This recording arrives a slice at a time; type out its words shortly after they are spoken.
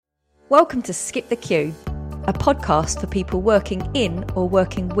Welcome to Skip the Queue, a podcast for people working in or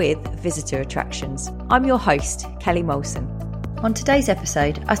working with visitor attractions. I'm your host, Kelly Molson. On today's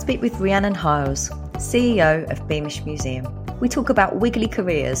episode, I speak with Rhiannon Hiles, CEO of Beamish Museum. We talk about wiggly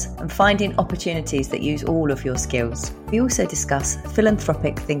careers and finding opportunities that use all of your skills. We also discuss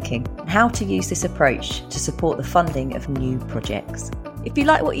philanthropic thinking and how to use this approach to support the funding of new projects. If you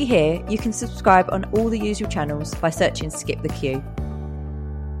like what you hear, you can subscribe on all the usual channels by searching Skip the Queue.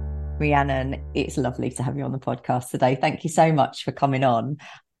 Rhiannon, it's lovely to have you on the podcast today. Thank you so much for coming on.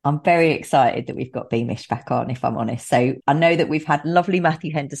 I'm very excited that we've got Beamish back on, if I'm honest. So I know that we've had lovely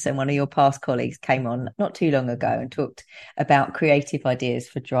Matthew Henderson, one of your past colleagues, came on not too long ago and talked about creative ideas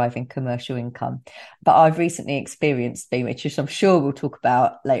for driving commercial income. But I've recently experienced Beamish, which I'm sure we'll talk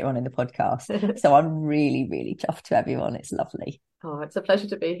about later on in the podcast. So I'm really, really chuffed to have you on. It's lovely. Oh, it's a pleasure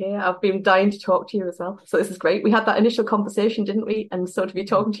to be here. I've been dying to talk to you as well. So this is great. We had that initial conversation, didn't we? And so to be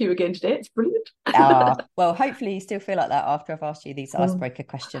talking to you again today, it's brilliant. Well, hopefully you still feel like that after I've asked you these icebreaker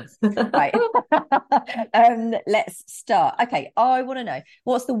questions. Right. Let's start. Okay, I want to know,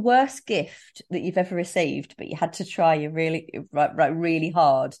 what's the worst gift that you've ever received, but you had to try really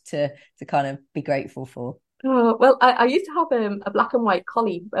hard to kind of be grateful for? Oh, well, I used to have a black and white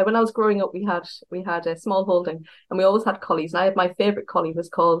collie. When I was growing up, we had a small holding and we always had collies. And I had my favourite collie was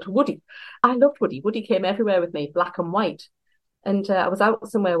called Woody. I loved Woody. Woody came everywhere with me, black and white. And I was out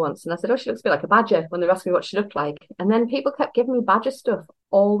somewhere once and I said, oh, she looks a bit like a badger when they were asking me what she looked like. And then people kept giving me badger stuff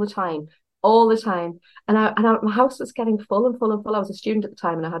all the time. And my house was getting full and full and full. I was a student at the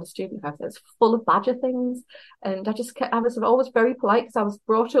time and I had a student house. It was full of badger things. And I was always very polite because I was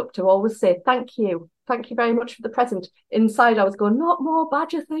brought up to always say, thank you very much for the present. Inside I was going, not more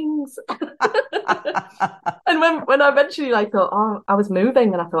badger things. And when I eventually thought, I was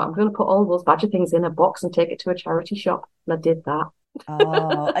moving and I thought, I'm going to put all those badger things in a box and take it to a charity shop. And I did that.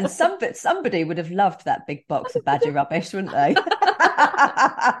 Oh, and somebody would have loved that big box of badger rubbish, wouldn't they?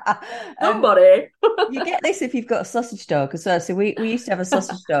 Somebody. You get this if you've got a sausage dog as well. So we used to have a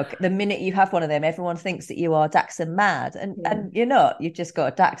sausage dog. The minute you have one of them, everyone thinks that you are Dachshund mad, and you're not. You've just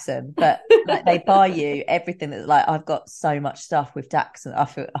got a Dachshund, but like they buy you everything that's like, I've got so much stuff with Dachshund. I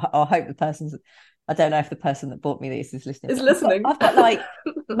hope the person's. I don't know if the person that bought me this is listening. I've got like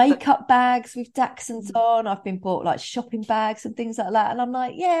makeup bags with Dachshunds on. I've been bought like shopping bags and things like that. And I'm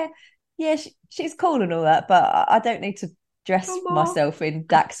like, yeah, she's cool and all that, but I don't need to dress myself in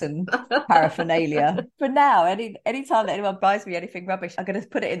Dachshund paraphernalia. For now, any time that anyone buys me anything rubbish, I'm going to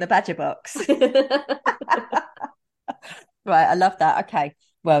put it in the badger box. Right, I love that. Okay.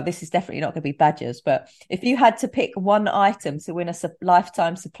 Well, this is definitely not going to be badgers, but if you had to pick one item to win a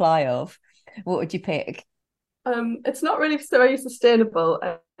lifetime supply of, what would you pick? It's not really very sustainable,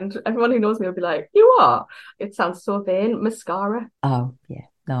 and everyone who knows me will be like, "You are." It sounds so vain. Mascara. Oh yeah,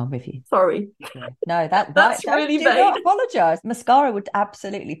 no, I'm with you. Sorry. Yeah. No, that's really vain. Do not apologise. Mascara would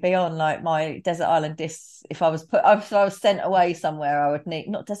absolutely be on like my desert island discs. If I was sent away somewhere, I would need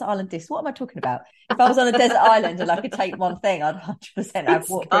not desert island discs. What am I talking about? If I was on a desert island and I could take one thing, I'd 100% have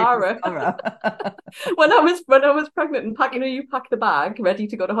waterproof mascara. When I was pregnant and you pack the bag ready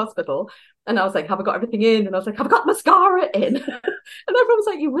to go to hospital, and I was like, have I got everything in? And I was like, have I got mascara in? And everyone was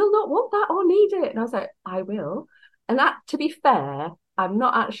like, you will not want that or need it. And I was like, I will. And that, to be fair, I'm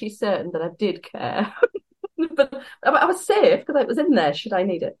not actually certain that I did care, but I was safe because it was in there should I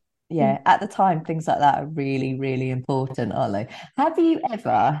need it. Yeah, at the time, things like that are really, really important, aren't they? Have you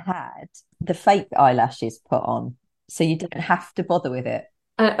ever had the fake eyelashes put on so you don't have to bother with it?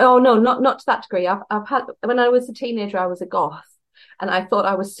 Oh no, not to that degree. I've had, when I was a teenager, I was a goth, and I thought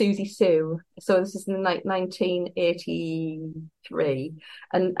I was Susie Sue. So this is in 1983,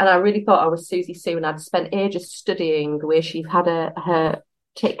 and I really thought I was Susie Sue, and I'd spent ages studying the way she had her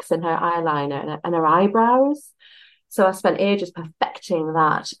tics and her eyeliner and her eyebrows. So I spent ages perfecting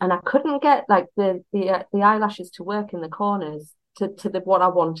that, and I couldn't get like the eyelashes to work in the corners to what I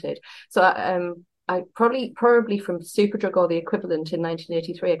wanted. So I probably from Superdrug or the equivalent in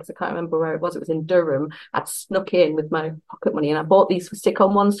 1983, because I can't remember where it was. It was in Durham. I'd snuck in with my pocket money and I bought these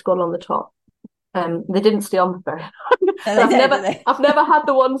stick-on ones to go on the top. They didn't stay on very long. I've never had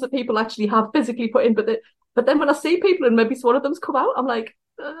the ones that people actually have physically put in, but then when I see people and maybe one of them's come out, I'm like,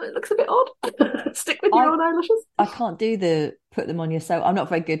 it looks a bit odd. Stick with your own eyelashes. I can't do the put them on yourself. I'm not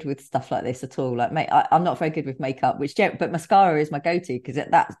very good with stuff like this at all. Like, I'm not very good with makeup, but mascara is my go-to because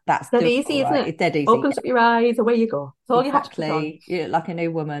that's dead easy, isn't it? It's dead easy. Opens up your eyes, away you go. It's all exactly. You have to put on. You look like a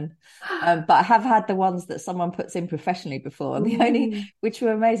new woman. But I have had the ones that someone puts in professionally before, and which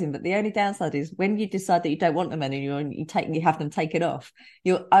were amazing. But the only downside is when you decide that you don't want them anymore, and you have them taken off,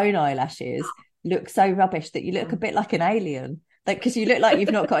 your own eyelashes look so rubbish that you look a bit like an alien. because you look like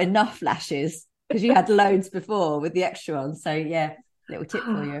you've not got enough lashes because you had loads before with the extra ones. So yeah, little tip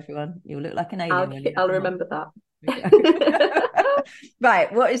for you, everyone. You'll look like an alien when you I'll have them on. remember that.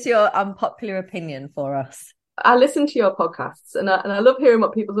 Right, what is your unpopular opinion for us? I listen to your podcasts and I love hearing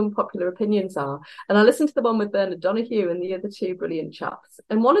what people's unpopular opinions are. And I listened to the one with Bernard Donahue and the other two brilliant chaps.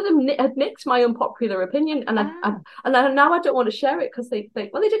 And one of them had nicked my unpopular opinion, and now I don't want to share it because they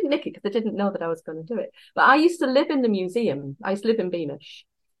didn't nick it because they didn't know that I was going to do it. But I used to live in the museum. I used to live in Beamish,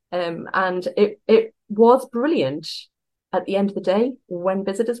 and it was brilliant at the end of the day when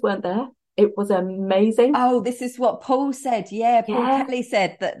visitors weren't there. It was amazing. Oh, this is what Paul said. Yeah, Paul Yeah. Kelly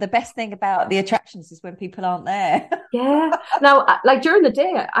said that the best thing about the attractions is when people aren't there. Yeah. Now, like during the day,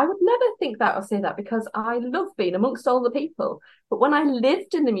 I would never think that or say that because I love being amongst all the people. But when I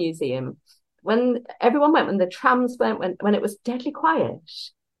lived in the museum, when everyone went, when the trams went, when it was deadly quiet,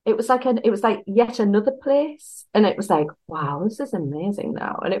 it was like yet another place. And it was like, wow, this is amazing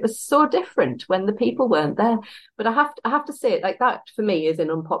now. And it was so different when the people weren't there. But I have to say it like that for me is an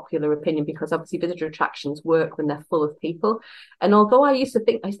unpopular opinion because obviously visitor attractions work when they're full of people. And although I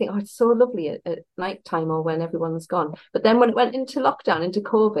think, oh, it's so lovely at night time or when everyone's gone. But then when it went into lockdown, into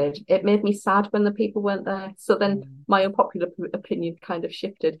COVID, it made me sad when the people weren't there. So then my unpopular opinion kind of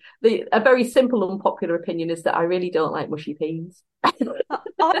shifted. A very simple unpopular opinion is that I really don't like mushy peas.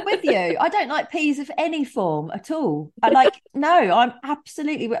 I'm with you. I don't like peas of any form at all. No, I'm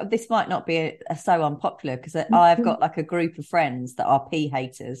absolutely, this might not be so unpopular because I've got like a group of friends that are pea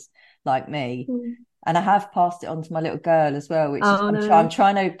haters like me. And I have passed it on to my little girl as well, which I'm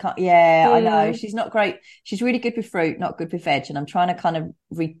trying to, I know. She's not great. She's really good with fruit, not good with veg. And I'm trying to kind of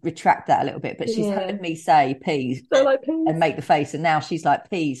retract that a little bit. But she's heard me say peas, like peas and make the face. And now she's like,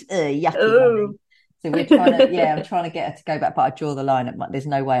 peas, yucky. So we're trying to, I'm trying to get her to go back, but I draw the line at there's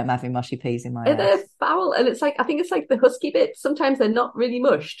no way I'm having mushy peas in my house. They're foul, and it's like I think it's like the husky bits. Sometimes they're not really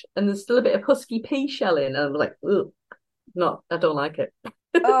mushed, and there's still a bit of husky pea shell in, and I'm like, ugh, I don't like it.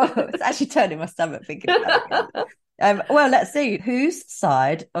 Oh, it's actually turning my stomach thinking about it. Well, let's see. Whose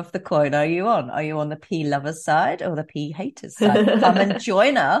side of the coin are you on? Are you on the pea lovers side or the pea haters side? Come and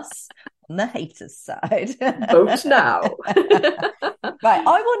join us on the haters side. Vote now. Right, I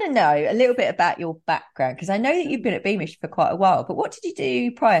want to know a little bit about your background because I know that you've been at Beamish for quite a while, but what did you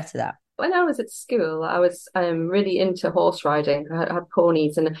do prior to that? When I was at school, I was really into horse riding. I had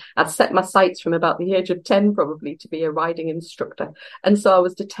ponies and I'd set my sights from about the age of 10 probably to be a riding instructor. And so I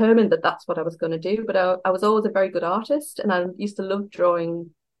was determined that that's what I was going to do. But I was always a very good artist and I used to love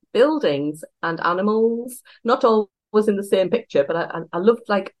drawing buildings and animals, not always in the same picture, but I loved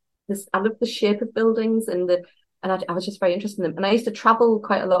like this. I loved the shape of buildings and I was just very interested in them. And I used to travel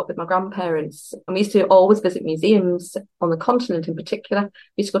quite a lot with my grandparents. And we used to always visit museums on the continent in particular.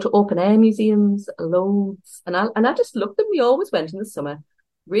 We used to go to open air museums, loads. And I just loved them. We always went in the summer.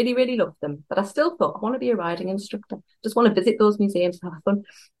 Really, really loved them. But I still thought, I want to be a riding instructor. Just want to visit those museums and have fun.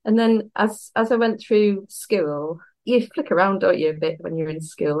 And then as I went through school, you flick around, don't you, a bit when you're in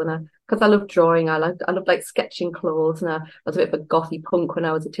school. And because I love drawing, I loved like sketching clothes. And I was a bit of a gothy punk when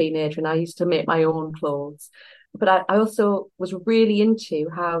I was a teenager and I used to make my own clothes. But I also was really into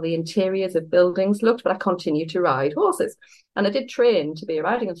how the interiors of buildings looked, but I continued to ride horses. And I did train to be a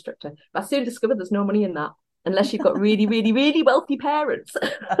riding instructor. But I soon discovered there's no money in that unless you've got really, really, really wealthy parents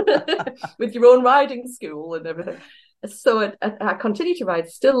with your own riding school and everything. So I continued to ride,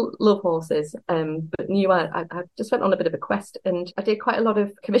 still love horses, but knew I just went on a bit of a quest and I did quite a lot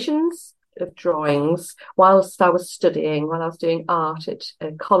of commissions of drawings whilst I was studying, while I was doing art at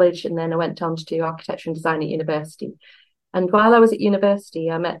college, and then I went on to do architecture and design at university. And while I was at university,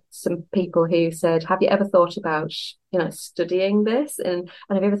 I met some people who said, have you ever thought about, studying this? And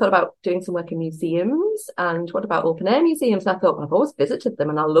have you ever thought about doing some work in museums? And what about open air museums? And I thought, well, I've always visited them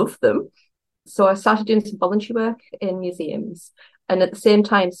and I love them. So I started doing some voluntary work in museums and at the same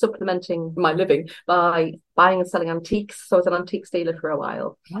time supplementing my living by buying and selling antiques. So I was an antique dealer for a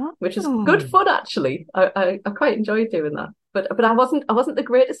while, which is good fun actually. I quite enjoyed doing that. But I wasn't the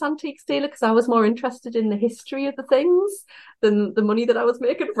greatest antiques dealer because I was more interested in the history of the things than the money that I was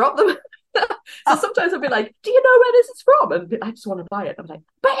making from them. So sometimes I'd be like, do you know where this is from? And I just want to buy it. I'm like,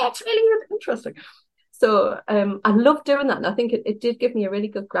 but it's really interesting. So I loved doing that. And I think it did give me a really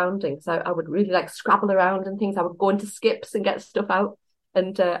good grounding. So I would really like scrabble around and things. I would go into skips and get stuff out.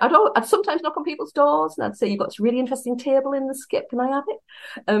 And I'd sometimes knock on people's doors and I'd say, you've got this really interesting table in the skip. Can I have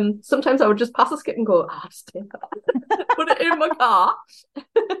it? Sometimes I would just pass a skip and go, just take that. Put it in my car.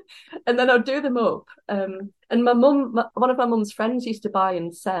 And then I'd do them up. And one of my mum's friends used to buy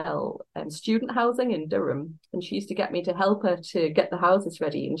and sell student housing in Durham. And she used to get me to help her to get the houses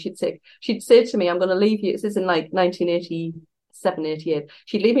ready. And she'd say to me, I'm going to leave you. This is in like 1986 7, 8 years.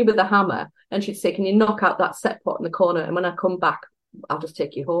 She'd leave me with a hammer and she'd say, can you knock out that set pot in the corner? And when I come back, I'll just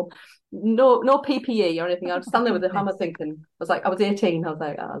take you home. No PPE or anything. I'd stand there with a hammer thinking, I was 18. I was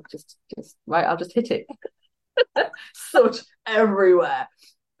like, I'll just right, I'll just hit it. Soot everywhere.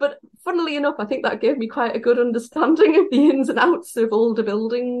 But funnily enough, I think that gave me quite a good understanding of the ins and outs of older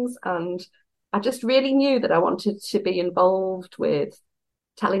buildings. And I just really knew that I wanted to be involved with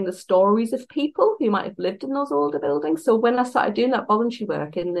telling the stories of people who might have lived in those older buildings. So when I started doing that voluntary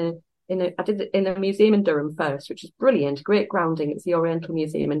work I did it in a museum in Durham first, which is brilliant, great grounding. It's the Oriental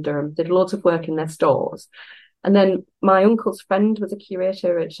Museum in Durham. Did loads of work in their stores. And then my uncle's friend was a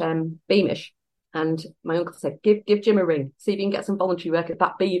curator at Beamish. And my uncle said, give Jim a ring, see if you can get some voluntary work at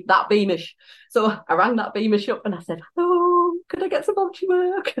that Beamish. So I rang that Beamish up and I said, hello, could I get some voluntary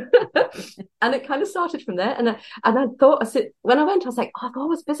work? And it kind of started from there. And I thought, when I went, I was like, I've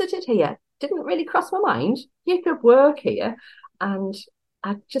always visited here. Didn't really cross my mind. You could work here. And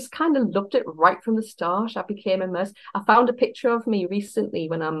I just kind of loved it right from the start. I became immersed. I found a picture of me recently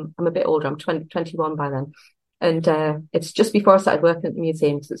when I'm a bit older. I'm 21 by then. And it's just before I started working at the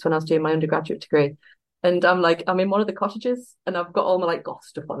museum. So it's when I was doing my undergraduate degree. And I'm in one of the cottages and I've got all my goth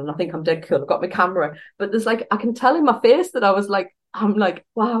stuff on and I think I'm dead cool. I've got my camera. But there's I can tell in my face that I'm like,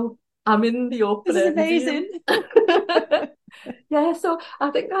 wow, I'm in the open air. This is amazing. Yeah, so I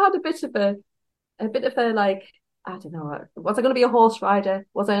think I had a bit of a I don't know, was I going to be a horse rider?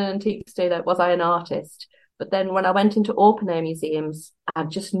 Was I an antique dealer? Was I an artist? But then when I went into open air museums, I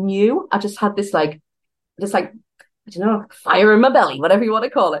just knew, I just had this I don't know, fire in my belly, whatever you want to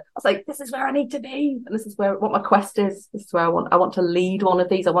call it. I was like, this is where I need to be. And this is what my quest is. This is where I want to lead one of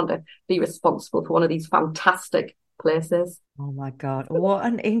these. I want to be responsible for one of these fantastic places. Oh my God. What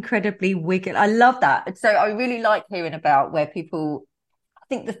an incredibly I love that. So I really like hearing about where people, I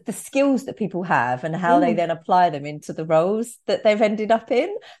think the skills that people have and how they then apply them into the roles that they've ended up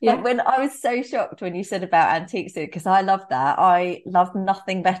in. Yeah. Like when I was so shocked when you said about antiques, because I love that. I love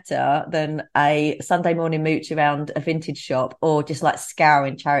nothing better than a Sunday morning mooch around a vintage shop or just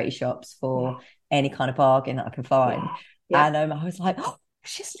scouring charity shops for any kind of bargain that I can find. Yeah. And I was like, oh,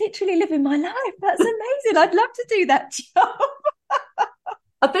 she's literally living my life. That's amazing. I'd love to do that job.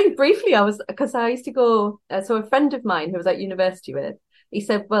 I think briefly because I used to go, so a friend of mine who was at university with, he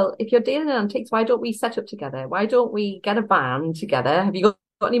said, well, if you're dealing in antiques, why don't we set up together? Why don't we get a van together? Have you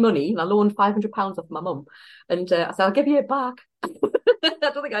got any money? And I loaned £500 off my mum. And I said, I'll give you it back. I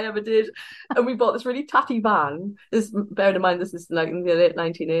don't think I ever did. And we bought this really tatty van. Bearing in mind, this is in the late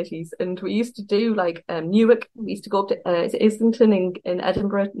 1980s. And we used to do Newark. We used to go up to Islington in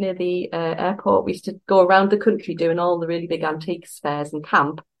Edinburgh near the airport. We used to go around the country doing all the really big antiques fairs and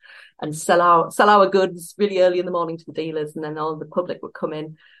camp and sell our goods really early in the morning to the dealers. And then all the public would come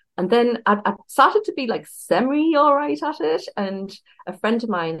in. And then I started to be semi all right at it. And a friend of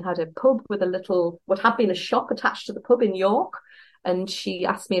mine had a pub with what had been a shop attached to the pub in York. And she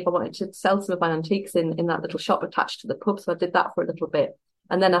asked me if I wanted to sell some of my antiques in that little shop attached to the pub. So I did that for a little bit.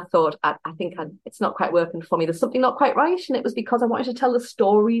 And then I thought, I think it's not quite working for me. There's something not quite right. And it was because I wanted to tell the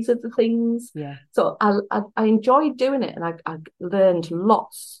stories of the things. Yeah. So I enjoyed doing it and I learned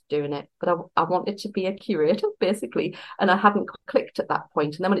lots doing it. But I wanted to be a curator, basically. And I hadn't clicked at that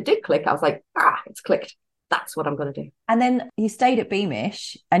point. And then when it did click, I was like, it's clicked. That's what I'm going to do. And then you stayed at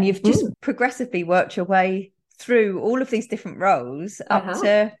Beamish and you've just progressively worked your way through all of these different roles up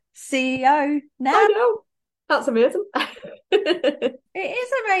to CEO now. I know. That's amazing. It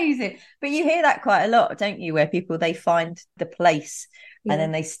is amazing. But you hear that quite a lot, don't you? Where people, they find the place and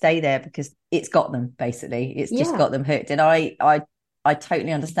then they stay there because it's got them, basically. It's just got them hooked. And I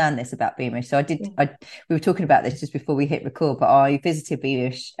totally understand this about Beamish. So we were talking about this just before we hit record, but I visited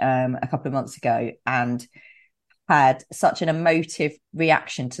Beamish a couple of months ago and had such an emotive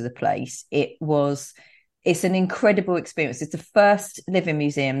reaction to the place. It's an incredible experience. It's the first living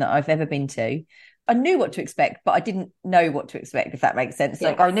museum that I've ever been to. I knew what to expect, but I didn't know what to expect, if that makes sense.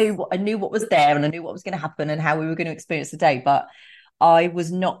 Yes. I knew what was there and I knew what was going to happen and how we were going to experience the day, but I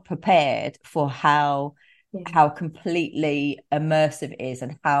was not prepared for how completely immersive it is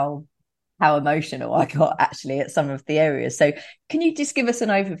and how emotional I got actually at some of the areas. So can you just give us an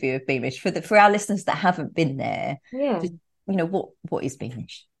overview of Beamish for our listeners that haven't been there? Yeah. Just, what is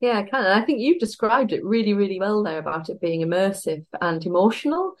Beamish? Yeah, I can. And I think you've described it really, really well there about it being immersive and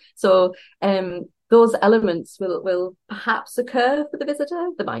emotional. So those elements will perhaps occur for the visitor.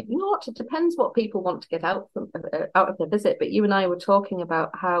 They might not. It depends what people want to get out of their visit. But you and I were talking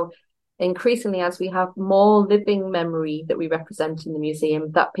about how increasingly, as we have more living memory that we represent in the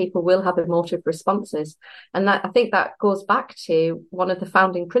museum, that people will have emotive responses. And that, I think that goes back to one of the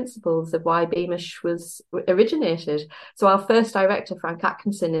founding principles of why Beamish was originated. So our first director, Frank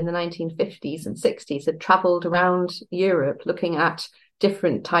Atkinson, in the 1950s and 60s had travelled around Europe looking at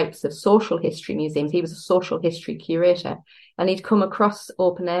different types of social history museums. He was a social history curator, and he'd come across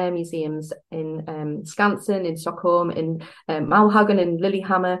open air museums in Skansen, in Stockholm, in Malhagen, in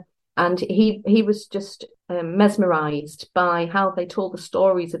Lillehammer, and he was just mesmerized by how they told the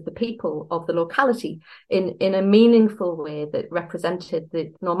stories of the people of the locality in a meaningful way that represented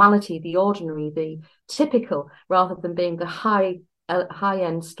the normality, the ordinary, the typical, rather than being the high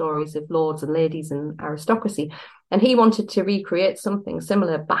end stories of lords and ladies and aristocracy. And he wanted to recreate something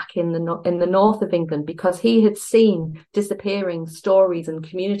similar back in the north of England, because he had seen disappearing stories and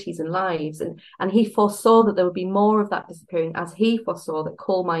communities and lives. And he foresaw that there would be more of that disappearing, as he foresaw that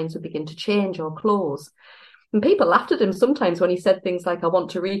coal mines would begin to change or close. And people laughed at him sometimes when he said things like, I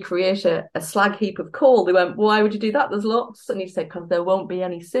want to recreate a slag heap of coal. They went, why would you do that? There's lots. And he said, because there won't be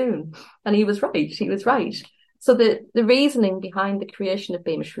any soon. And he was right. He was right. So the reasoning behind the creation of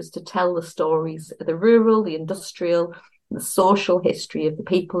Beamish was to tell the stories, the rural, the industrial, the social history of the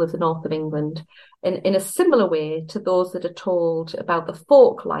people of the north of England in a similar way to those that are told about the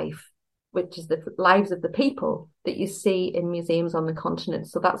folk life, which is the lives of the people that you see in museums on the continent.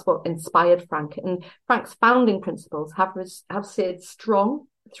 So that's what inspired Frank. And Frank's founding principles have stayed strong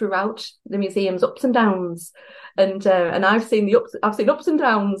throughout the museum's ups and downs, and I've seen ups and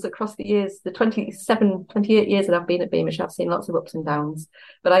downs across the years. The 28 years that I've been at Beamish, I've seen lots of ups and downs.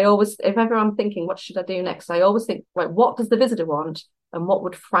 But I always, if ever I'm thinking, what should I do next, I always think, right, what does the visitor want, and what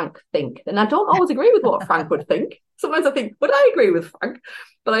would Frank think? And I don't always agree with what Frank would think. Sometimes I think, would I agree with Frank?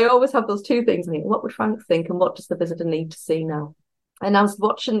 But I always have those two things. I think, what would Frank think, and what does the visitor need to see now? And I was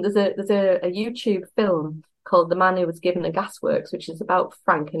watching, there's a YouTube film called The Man Who Was Given a Gasworks, which is about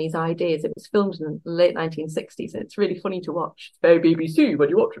Frank and his ideas. It was filmed in the late 1960s, and it's really funny to watch. It's very BBC when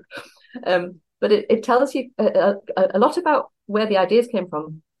you watch it. But it tells you a lot about where the ideas came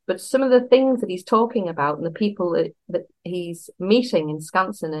from, but some of the things that he's talking about and the people that he's meeting in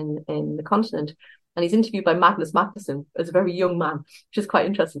Skansen in the continent. And he's interviewed by Magnus Magnusson as a very young man, which is quite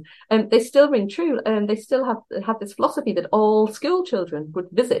interesting. And they still ring true. And they still have this philosophy that all school children would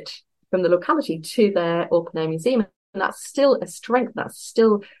visit from the locality to their open air museum. And that's still a strength. That's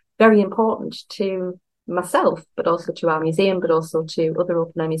still very important to myself, but also to our museum, but also to other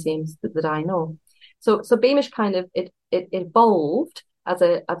open air museums that I know. So Beamish kind of, it evolved as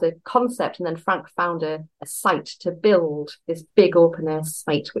a concept, and then Frank found a site to build this big open air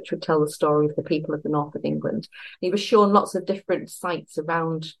site which would tell the story of the people of the north of England. He was shown lots of different sites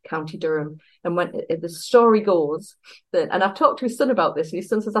around County Durham, and when the story goes that, and I've talked to his son about this, and his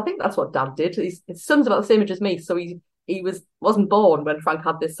son says, I think that's what Dad did. His son's about the same age as me, so he wasn't born when Frank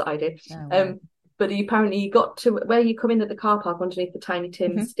had this idea. Oh, wow. But he apparently got to where you come in at the car park underneath the Tiny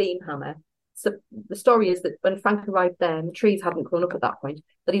Tim steam hammer. So the story is that when Frank arrived there, and the trees hadn't grown up at that point,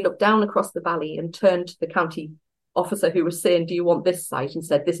 that he looked down across the valley and turned to the county officer who was saying, do you want this site? And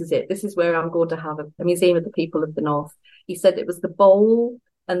said, this is it. This is where I'm going to have a museum of the people of the north. He said it was the bowl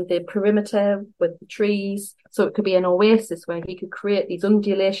and the perimeter with the trees. So it could be an oasis where he could create these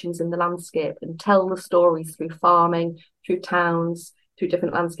undulations in the landscape and tell the stories through farming, through towns, through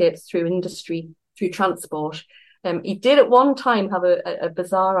different landscapes, through industry, through transport. He did at one time have a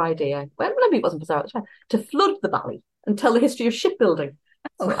bizarre idea, well, maybe it wasn't bizarre at the time, to flood the valley and tell the history of shipbuilding.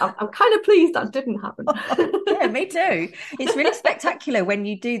 So I'm kind of pleased that didn't happen. Yeah, me too. It's really spectacular when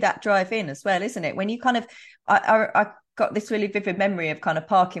you do that drive in as well, isn't it? When you kind of, I got this really vivid memory of kind of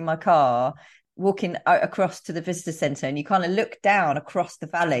parking my car, walking across to the visitor centre, and you kind of look down across the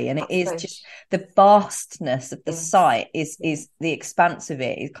valley, and it is just the vastness of the site is the expanse of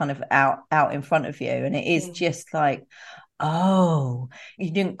it is kind of out in front of you, and it is just like, oh,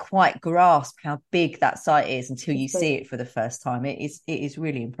 you didn't quite grasp how big that site is until you see it for the first time. It is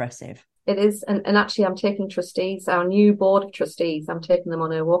really impressive. It is, and actually I'm taking trustees, our new board of trustees, I'm taking them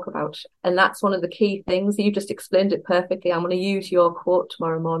on a walkabout, and that's one of the key things. You just explained it perfectly. I'm going to use your quote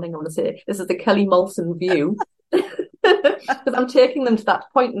tomorrow morning. I'm going to say, this is the Kelly Molson view, because I'm taking them to that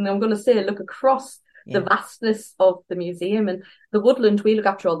point, and I'm going to say, look across the vastness of the museum and the woodland. We look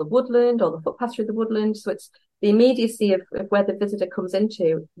after all the woodland, all the footpaths through the woodland, so it's the immediacy of where the visitor comes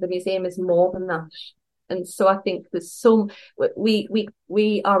into. The museum is more than that. And so I think there's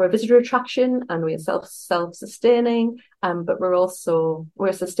we are a visitor attraction, and we are self-sustaining, but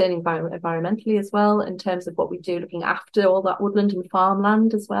we're sustaining environmentally as well in terms of what we do, looking after all that woodland and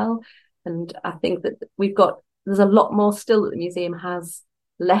farmland as well. And I think that there's a lot more still that the museum has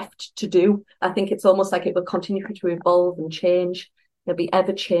left to do. I think it's almost like it will continue to evolve and change. It'll be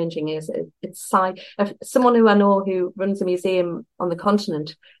ever changing. It's someone who I know who runs a museum on the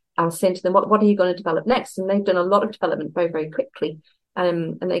continent. I was saying to them, what are you going to develop next? And they've done a lot of development very, very quickly.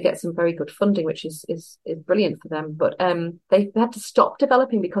 And they get some very good funding, which is brilliant for them. But they had to stop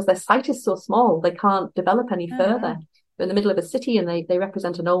developing because their site is so small. They can't develop any further. They're in the middle of a city and they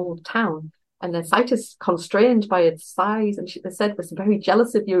represent an old town. And their site is constrained by its size. And they said, we're very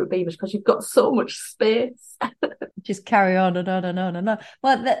jealous of you at Beamish because you've got so much space. Just carry on and on and on and on.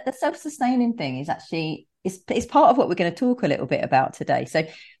 Well, the self-sustaining thing is actually, it's part of what we're going to talk a little bit about today. So I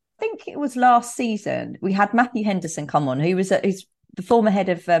think it was last season, we had Matthew Henderson come on, who's the former head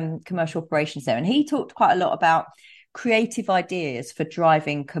of commercial operations there. And he talked quite a lot about creative ideas for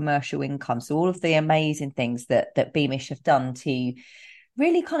driving commercial income. So all of the amazing things that Beamish have done to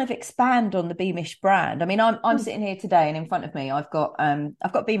really kind of expand on the Beamish brand. I mean, I'm sitting here today, and in front of me, I've got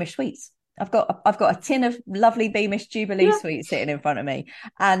Beamish sweets. I've got a tin of lovely Beamish Jubilee sweets sitting in front of me.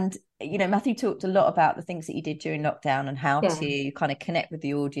 And Matthew talked a lot about the things that you did during lockdown and how to kind of connect with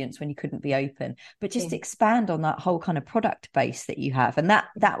the audience when you couldn't be open, but just expand on that whole kind of product base that you have. And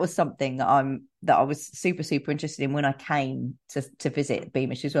that was something that I was super, super interested in when I came to visit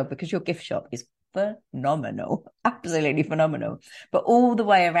Beamish as well, because your gift shop is phenomenal, absolutely phenomenal. But all the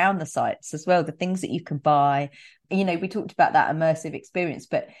way around the sites as well, the things that you can buy, we talked about that immersive experience,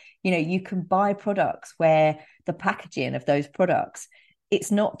 but you can buy products where the packaging of those products, it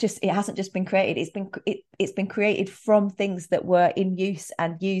hasn't just been created, it's been created from things that were in use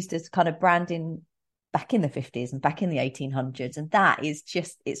and used as kind of branding back in the 50s and back in the 1800s. And that is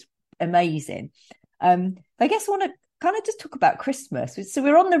it's amazing. I guess I want to kind of just talk about Christmas. So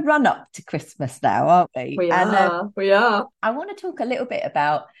we're on the run up to Christmas now, aren't we? We are. I want to talk a little bit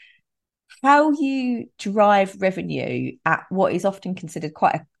about how you drive revenue at what is often considered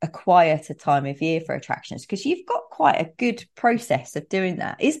quite a quieter time of year for attractions, because you've got quite a good process of doing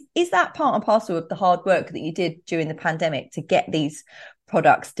that. Is that part and parcel of the hard work that you did during the pandemic to get these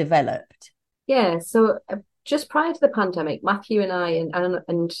products developed? Yeah, so just prior to the pandemic, Matthew and I,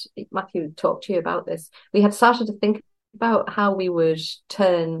 and Matthew talked to you about this, we had started to think about how we would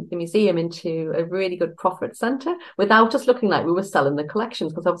turn the museum into a really good profit centre without us looking like we were selling the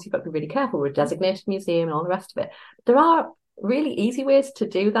collections, because obviously you've got to be really careful. We're a designated museum and all the rest of it. There are really easy ways to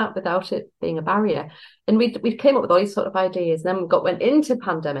do that without it being a barrier. And we came up with all these sort of ideas, and then went into the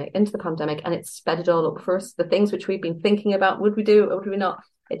pandemic, and it sped it all up for us. The things which we've been thinking about, would we do it or would we not?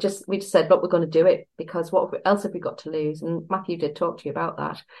 We just said, look, we're going to do it, because what else have we got to lose? And Matthew did talk to you about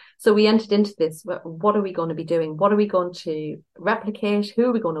that. So we entered into this. What are we going to be doing? What are we going to replicate? Who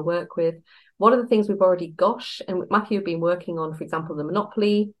are we going to work with? What are the things we've already got? And Matthew had been working on, for example, the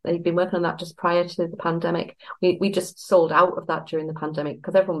Monopoly. He'd been working on that just prior to the pandemic. We just sold out of that during the pandemic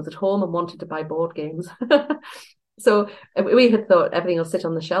because everyone was at home and wanted to buy board games. So we had thought everything will sit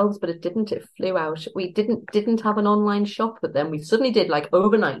on the shelves, but it didn't. It flew out. We didn't have an online shop, but then we suddenly did, like,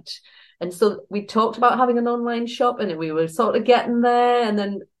 overnight. And so we talked about having an online shop, and we were sort of getting there, and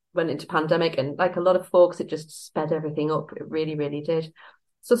then went into pandemic, and like a lot of folks, it just sped everything up. It really, really did.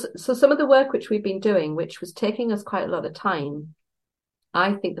 So some of the work which we've been doing, which was taking us quite a lot of time,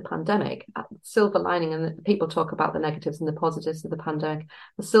 I think the pandemic, silver lining, and people talk about the negatives and the positives of the pandemic,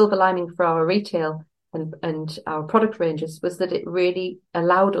 the silver lining for our retail and our product ranges was that it really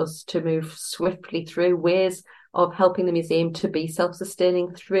allowed us to move swiftly through ways of helping the museum to be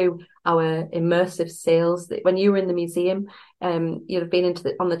self-sustaining through our immersive sales. That when you were in the museum, you'd have been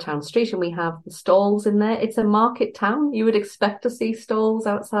on the town street, and we have the stalls in there. It's a market town. You would expect to see stalls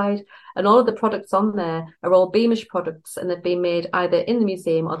outside, and all of the products on there are all Beamish products, and they've been made either in the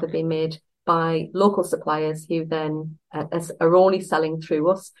museum or they've been made by local suppliers who then are only selling through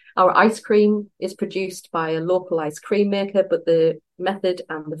us. Our ice cream is produced by a local ice cream maker, but the method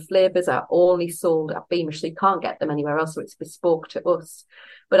and the flavours are only sold at Beamish, so you can't get them anywhere else, so it's bespoke to us.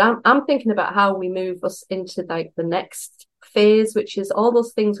 But I'm thinking about how we move us into like the next phase, which is all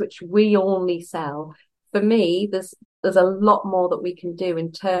those things which we only sell. For me, there's a lot more that we can do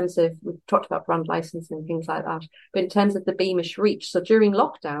in terms of, we've talked about brand licensing and things like that, but in terms of the Beamish reach. So during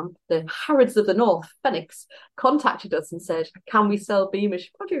lockdown, the Harrods of the North, Phoenix, contacted us and said, can we sell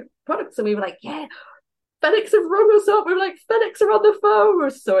Beamish products? And we were like, yeah, Phoenix have rung us up. We were like, Phoenix are on the phone. We were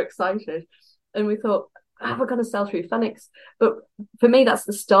so excited. And we thought, we're going to sell through Phoenix. But for me, that's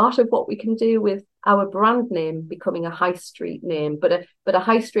the start of what we can do with our brand name becoming a high street name, but a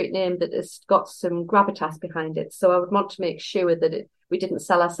high street name that has got some gravitas behind it. So I would want to make sure that we didn't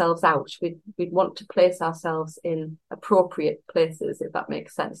sell ourselves out. We'd want to place ourselves in appropriate places, if that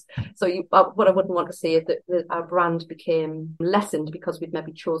makes sense. So what I wouldn't want to see is that our brand became lessened because we'd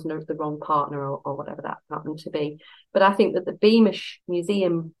maybe chosen the wrong partner or whatever that happened to be. But I think that the Beamish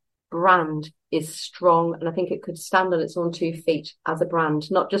Museum brand is strong, and I think it could stand on its own 2 feet as a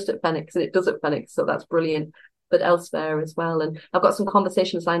brand, not just at Phoenix, and it does at Phoenix, so that's brilliant, but elsewhere as well. And I've got some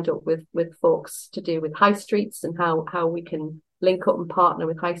conversations lined up with folks to do with high streets and how we can link up and partner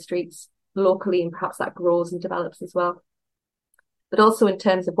with high streets locally, and perhaps that grows and develops as well. But also in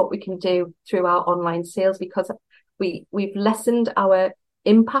terms of what we can do through our online sales, because we've lessened our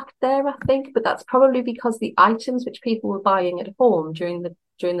impact there, I think, but that's probably because the items which people were buying at home during the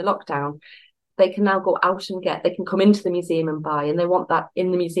lockdown, they can now go out and they can come into the museum and buy, and they want that in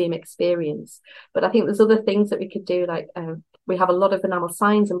the museum experience. But I think there's other things that we could do, like we have a lot of enamel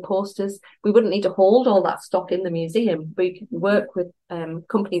signs and posters. We wouldn't need to hold all that stock in the museum. We can work with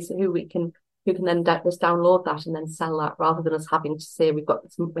companies who can then just download that and then sell that, rather than us having to say we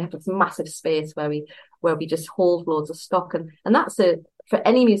have this massive space where we just hold loads of stock, and that's for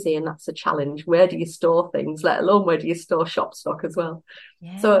any museum, that's a challenge. Where do you store things, let alone where do you store shop stock as well?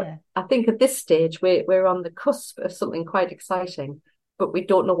 Yeah. So I think at this stage we're on the cusp of something quite exciting, but we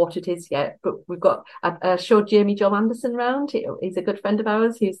don't know what it is yet. But I showed Jamie John Anderson round. He's a good friend of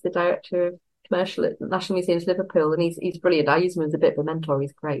ours. He's the director of commercial at National Museums Liverpool, and he's brilliant. I use him as a bit of a mentor.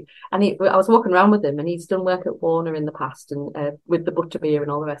 He's great. And I was walking around with him, and he's done work at Warner in the past, and with the Butterbeer and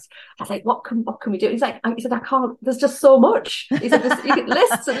all the rest. I was like, what can we do? He said, I can't. There's just so much. He said, you get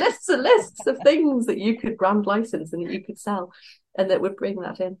lists and lists and lists of things that you could brand license and that you could sell, and that would bring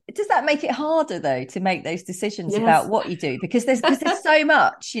that in. Does that make it harder though to make those decisions about what you do? Because there's so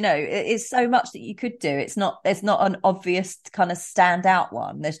much, it's so much that you could do. There's not an obvious kind of standout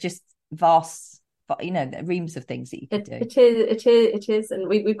one. There's just vast, reams of things that you could do. It is, and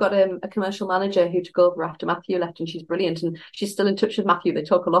we've got a commercial manager who took over after Matthew left, and she's brilliant, and she's still in touch with Matthew. They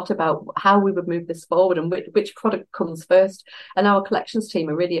talk a lot about how we would move this forward and which product comes first. And our collections team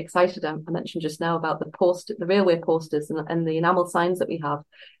are really excited. I mentioned just now about the railway posters and the enamel signs that we have.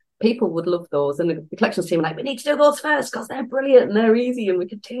 People would love those, and the collections team are like, we need to do those first because they're brilliant and they're easy and we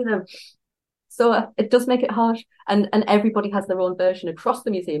can do them. So it does make it hard, and everybody has their own version across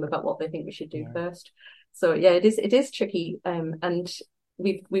the museum about what they think we should do first. So yeah, it is tricky, and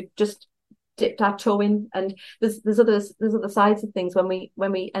we've just dipped our toe in, and there's other sides of things when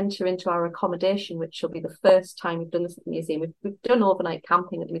we enter into our accommodation, which will be the first time we've done this at the museum. We've done overnight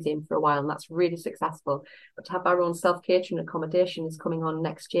camping at the museum for a while, and that's really successful. But to have our own self-catering accommodation is coming on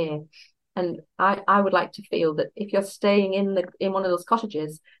next year. And I would like to feel that if you're staying in one of those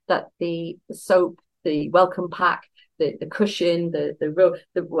cottages, that the soap, the welcome pack, the cushion,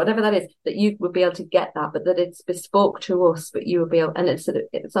 the whatever that is, that you would be able to get that, but that it's bespoke to us, but you will be able, and it's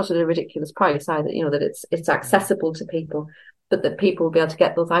not at a ridiculous price either, that it's accessible to people, but that people will be able to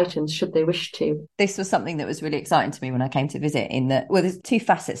get those items should they wish to. This was something that was really exciting to me when I came to visit, in that, well, there's 2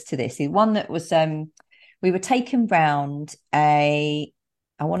 facets to this. One that was, we were taken round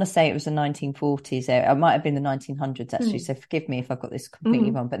I want to say it was the 1940s. It might have been the 1900s, actually. So forgive me if I've got this completely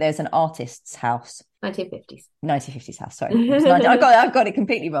wrong. But there's an artist's house. 1950s house, sorry. I've got it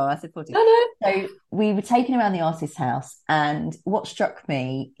completely wrong. I said 40s. No. So we were taken around the artist's house. And what struck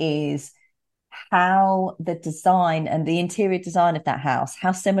me is how the design and the interior design of that house,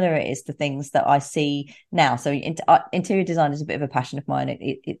 how similar it is to things that I see now. So interior design is a bit of a passion of mine.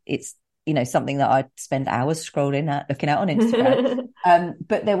 It's something that I spend hours scrolling at, looking at on Instagram.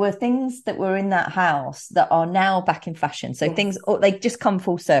 But there were things that were in that house that are now back in fashion. So things, they just come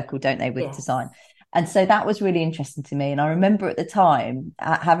full circle, don't they, with design? And so that was really interesting to me. And I remember at the time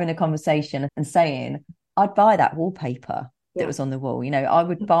having a conversation and saying, I'd buy that wallpaper that was on the wall. I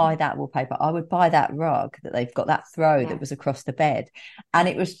would buy that wallpaper. I would buy that rug that they've got, that throw that was across the bed. And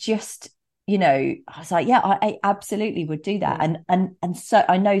it was just, I was like, I absolutely would do that. And so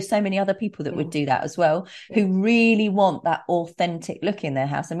I know so many other people that would do that as well, who really want that authentic look in their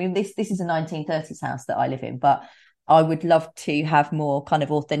house. I mean, this is a 1930s house that I live in, but I would love to have more kind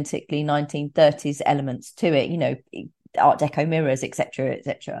of authentically 1930s elements to it, Art Deco mirrors, etc.,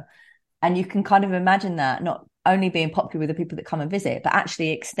 etc. And you can kind of imagine that not only being popular with the people that come and visit, but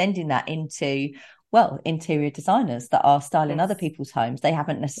actually extending that into, interior designers that are styling other people's homes. They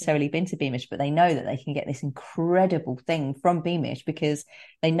haven't necessarily been to Beamish, but they know that they can get this incredible thing from Beamish because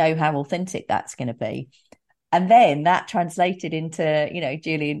they know how authentic that's going to be. And then that translated into,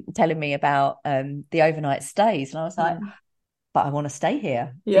 Julian telling me about the overnight stays. And I was like, but I want to stay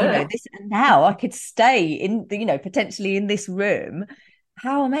here. Yeah. This, and now I could stay in the, potentially in this room.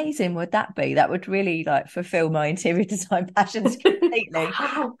 How amazing would that be? That would really like fulfill my interior design passions completely.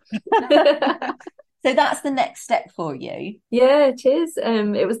 Wow. So that's the next step for you. Yeah, it is.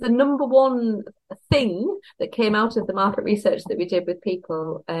 It was the number one thing that came out of the market research that we did with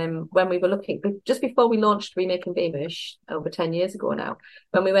people when we were looking, just before we launched Remaking Beamish over 10 years ago now,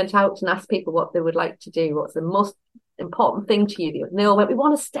 when we went out and asked people what they would like to do, what's the most important thing to you. And they all went, we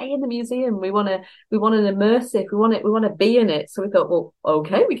want to stay in the museum. We want an immersive. We want to be in it. So we thought, well,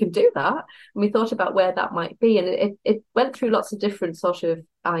 okay, we can do that. And we thought about where that might be, and it went through lots of different sort of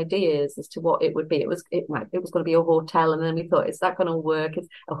ideas as to what it would be. It was going to be a hotel, and then we thought, is that going to work? Is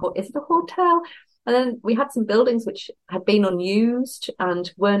it a hotel? And then we had some buildings which had been unused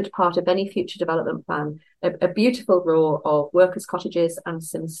and weren't part of any future development plan. A beautiful row of workers' cottages and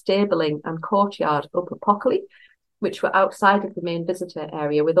some stabling and courtyard up at Pockley, which were outside of the main visitor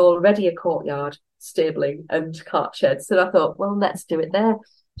area with already a courtyard, stabling and cart sheds. So I thought, well, let's do it there.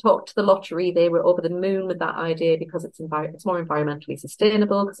 Talked to the lottery. They were over the moon with that idea because it's more environmentally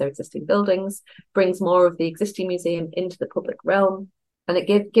sustainable because they're existing buildings, brings more of the existing museum into the public realm. And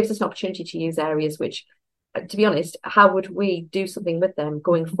it gives us an opportunity to use areas which, to be honest, how would we do something with them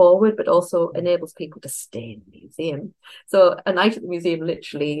going forward, but also enables people to stay in the museum. So a night at the museum,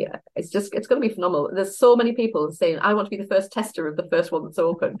 literally, it's going to be phenomenal. There's so many people saying, I want to be the first tester of the first one that's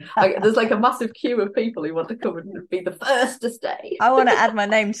open. There's like a massive queue of people who want to come and be the first to stay. I want to add my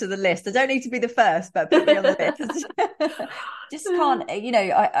name to the list. I don't need to be the first, but put me on the list. Just can't,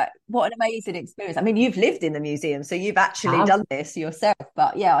 what an amazing experience. I mean, you've lived in the museum, so you've actually done this yourself.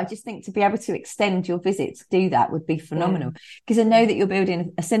 But yeah, I just think to be able to extend your visit to do that would be phenomenal. Because I know that you're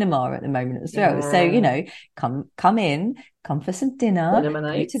building a cinema at the moment as well. So, come in, come for some dinner,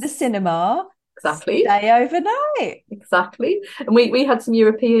 go to the cinema. Exactly. Stay overnight. Exactly. And we had some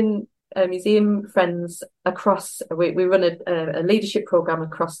European museum friends across. We run a leadership program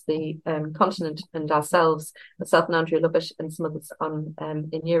across the continent, and ourselves, myself and Andrea Lovett, and some others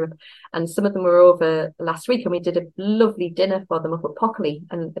in Europe. And some of them were over last week, and we did a lovely dinner for them up at Pockley.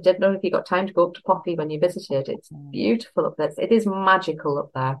 And I don't know if you got time to go up to Pockley when you visited. It's beautiful up there. It is magical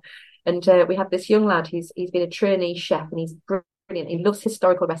up there. And we have this young lad. He's been a trainee chef, and he's brilliant. He loves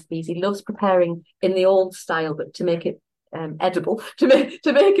historical recipes. He loves preparing in the old style, but to make it edible, to make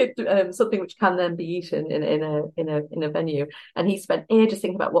it something which can then be eaten in a venue. And he spent ages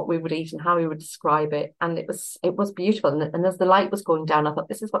thinking about what we would eat and how we would describe it. And it was beautiful. And as the light was going down, I thought,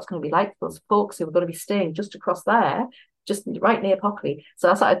 this is what's going to be like for those folks who are going to be staying just across there, just right near Pockley.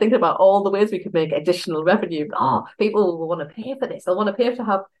 So I started thinking about all the ways we could make additional revenue. People will want to pay for this. They'll want to pay to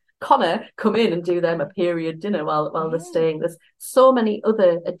have Connor come in and do them a period dinner while they're staying. There's so many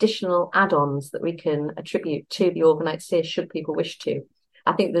other additional add-ons that we can attribute to the overnight stay should people wish to.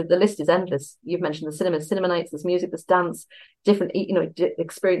 I think the list is endless. You've mentioned the cinema nights, there's music, there's dance, different,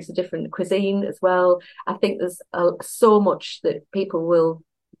 experience of different cuisine as well. I think there's so much that people will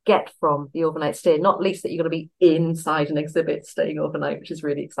get from the overnight stay, not least that you're going to be inside an exhibit staying overnight, which is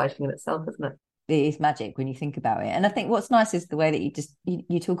really exciting in itself, isn't it? It is magic when you think about it. And I think what's nice is the way that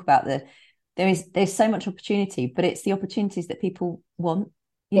you talk about there's so much opportunity, but it's the opportunities that people want.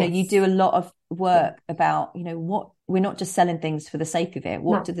 You do a lot of work about, what we're not just selling things for the sake of it.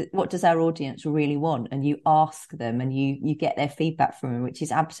 What does our audience really want? And you ask them and you get their feedback from them, which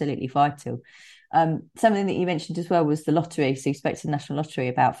is absolutely vital. Something that you mentioned as well was the lottery. So you spoke to the National Lottery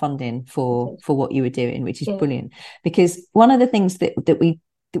about funding for what you were doing, which is brilliant. Because one of the things that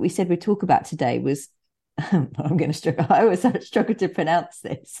we said we'd talk about today was, I'm going to struggle. I always struggle to pronounce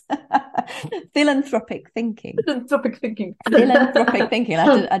this. Philanthropic thinking. Philanthropic thinking.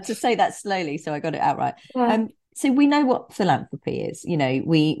 I had to say that slowly, so I got it out right. Yeah. So we know what philanthropy is.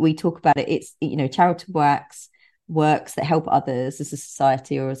 We talk about it. It's charitable works that help others as a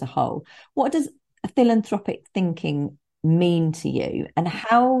society or as a whole. What does philanthropic thinking mean to you, and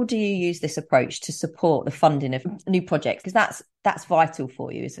how do you use this approach to support the funding of new projects? Because that's vital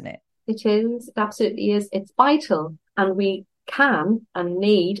for you, isn't it? It is. It absolutely is. It's vital, and we can and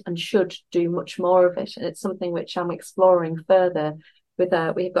need and should do much more of it. And it's something which I'm exploring further. We've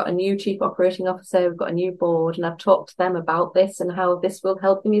got a new chief operating officer, we've got a new board, and I've talked to them about this and how this will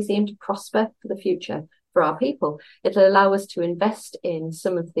help the museum to prosper for the future for our people. It'll allow us to invest in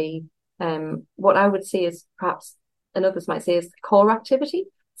some of the what I would see as perhaps, and others might say, is the core activity.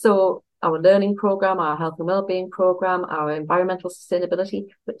 So our learning program, our health and wellbeing program, our environmental sustainability.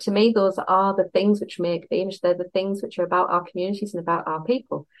 But to me, those are the things which make Beamish. They're the things which are about our communities and about our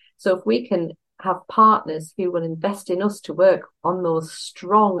people. So if we can have partners who will invest in us to work on those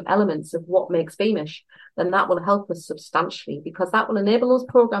strong elements of what makes Beamish, then that will help us substantially, because that will enable those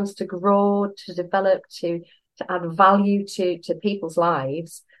programs to grow, to develop, to add value to people's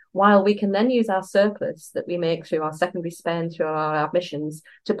lives, while we can then use our surplus that we make through our secondary spend, through our admissions,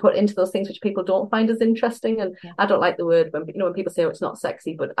 to put into those things which people don't find as interesting. And I don't like the word when people say, oh, it's not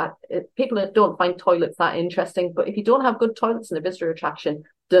sexy, but people don't find toilets that interesting. But if you don't have good toilets in a visitor attraction,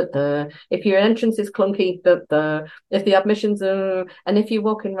 if your entrance is clunky, if the admissions are, and if you're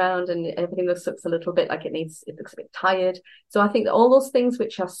walking around and everything looks a little bit like it looks a bit tired. So I think that all those things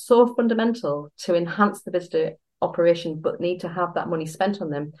which are so fundamental to enhance the visitor operation but need to have that money spent on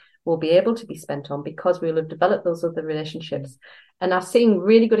them will be able to be spent on, because we'll have developed those other relationships. And I've seen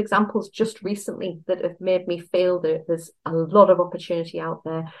really good examples just recently that have made me feel that there's a lot of opportunity out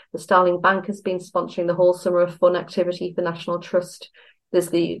there. The Starling Bank has been sponsoring the whole Summer of Fun activity for National Trust. There's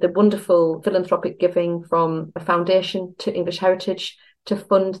the wonderful philanthropic giving from a foundation to English Heritage to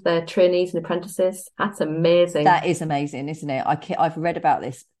fund their trainees and apprentices. That's amazing. That is amazing, isn't it? I've read about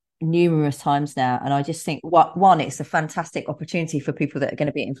this numerous times now, and I just think, one, it's a fantastic opportunity for people that are going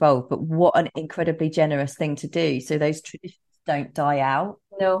to be involved, but what an incredibly generous thing to do, so those traditions don't die out.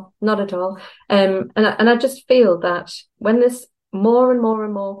 No, not at all. And I just feel that when there's more and more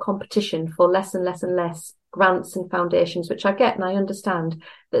and more competition for less and less and less grants and foundations, which I get and I understand,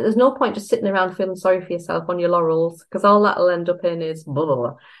 that there's no point just sitting around feeling sorry for yourself on your laurels, because all that'll end up in is blah, blah,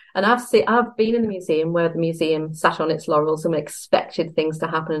 blah. And I've been in the museum where the museum sat on its laurels and expected things to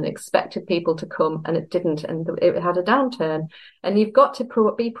happen and expected people to come, and it didn't, and it had a downturn. And you've got to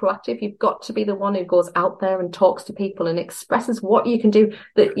be proactive. You've got to be the one who goes out there and talks to people and expresses what you can do,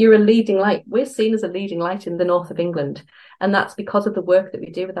 that you're a leading light. We're seen as a leading light in the north of England. And that's because of the work that we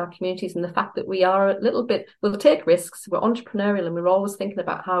do with our communities and the fact that we are a little bit, we'll take risks, we're entrepreneurial, and we're always thinking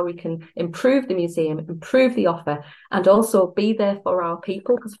about how we can improve the museum, improve the offer, and also be there for our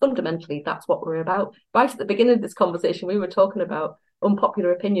people, because fundamentally that's what we're about. Right at the beginning of this conversation, we were talking about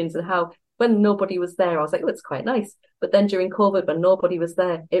unpopular opinions and how when nobody was there, I was like, oh, it's quite nice. But then during COVID, when nobody was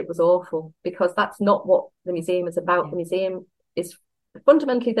there, it was awful, because that's not what the museum is about. The museum is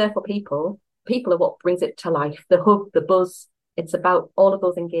fundamentally there for people. People are what brings it to life, the hub, the buzz. It's about all of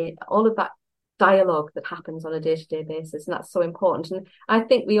those all of that dialogue that happens on a day-to-day basis, and that's so important. And I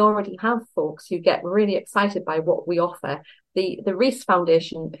think we already have folks who get really excited by what we offer. The Reese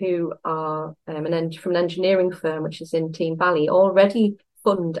Foundation, who are from an engineering firm which is in Team Valley, already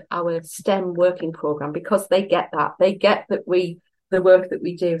fund our STEM working program, because they get that the work that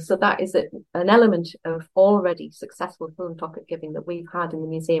we do. So that is an element of already successful philanthropic giving that we've had in the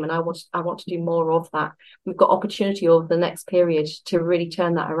museum, and I want to do more of that. We've got opportunity over the next period to really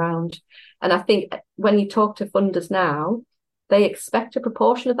turn that around. And I think when you talk to funders now, they expect a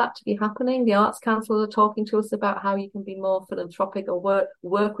proportion of that to be happening. The Arts Council are talking to us about how you can be more philanthropic or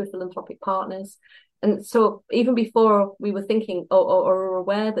work with philanthropic partners. And so even before we were thinking or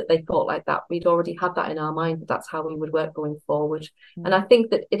aware that they thought like that, we'd already had that in our mind, that that's how we would work going forward. Mm. And I think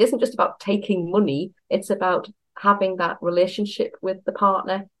that it isn't just about taking money, it's about having that relationship with the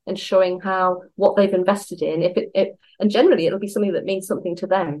partner and showing how what they've invested in, and generally it'll be something that means something to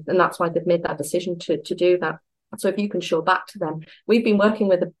them. And that's why they've made that decision to do that. So if you can show back to them, we've been working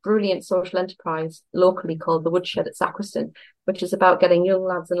with a brilliant social enterprise locally called the Woodshed at Sacriston, which is about getting young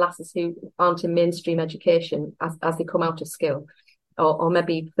lads and lasses who aren't in mainstream education as they come out of skill, or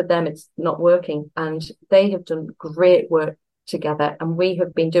maybe for them it's not working. And they have done great work together, and we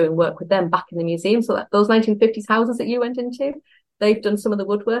have been doing work with them back in the museum. So that those 1950s houses that you went into, they've done some of the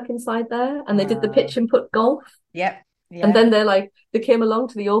woodwork inside there, and they did the pitch and putt golf. Yep. Yeah. And then they came along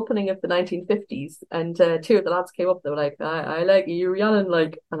to the opening of the 1950s, and two of the lads came up. They were like, I like you, Rhiannon,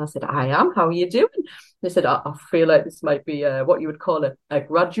 and I said, I am. How are you doing? They said, I feel like this might be what you would call a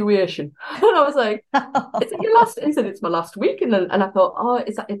graduation. And I was like, is it your last? He said, it's my last week. And I thought, oh,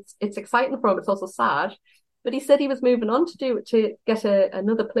 it's exciting for him. It's also sad. But he said he was moving on to get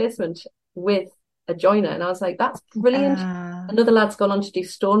another placement with a joiner, and I was like, that's brilliant. Another lad's gone on to do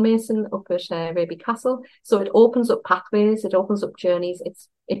stonemason up at Raby Castle, so it opens up pathways, it opens up journeys.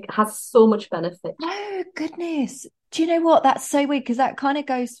 It has so much benefit. Oh goodness, do you know what, that's so weird, because that kind of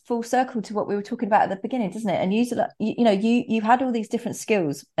goes full circle to what we were talking about at the beginning, doesn't it? And you had all these different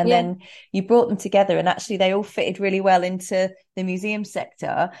skills, and then you brought them together, and actually they all fitted really well into the museum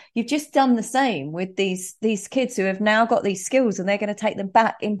sector. You've just done the same with these kids who have now got these skills, and they're going to take them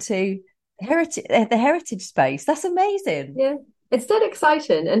back into the heritage space. That's amazing. Yeah, it's dead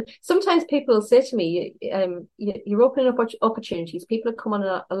exciting. And sometimes people will say to me, you're opening up opportunities, people are coming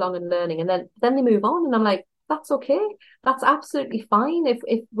along and learning, and then they move on, and I'm like, that's okay. That's absolutely fine.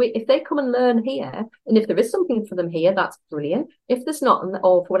 If they come and learn here, and if there is something for them here, that's brilliant. If there's not,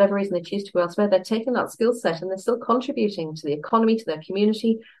 or for whatever reason they choose to go elsewhere, they're taking that skill set and they're still contributing to the economy, to their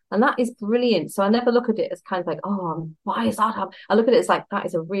community, and that is brilliant. So I never look at it as kind of like, oh, why is that? I look at it as like that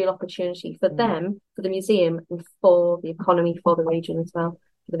is a real opportunity for them, for the museum, and for the economy, for the region as well,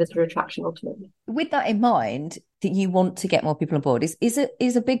 for the visitor attraction ultimately. With that in mind, that you want to get more people on board, is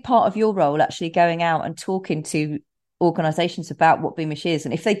a big part of your role actually going out and talking to organisations about what Beamish is,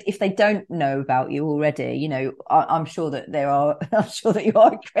 and if they don't know about you already, you know, I'm sure that I'm sure that you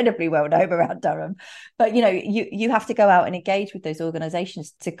are incredibly well known around Durham, but you know, you have to go out and engage with those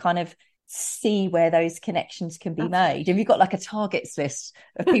organisations to kind of see where those connections can be made. Have you got like a targets list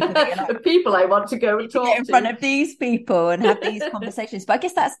of people that you're like, of people I want to go and talk get in front of these people and have these conversations? But I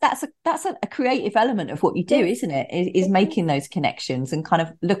guess that's a creative element of what you do, isn't it? Is making those connections and kind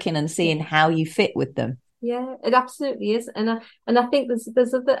of looking and seeing how you fit with them. Yeah, it absolutely is, and I think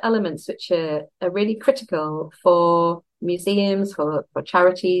there's other elements which are really critical for museums, for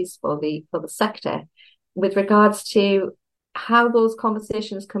charities, for the sector, with regards to how those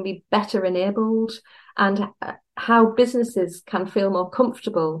conversations can be better enabled, and how businesses can feel more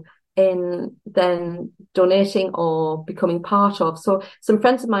comfortable in then donating or becoming part of. So some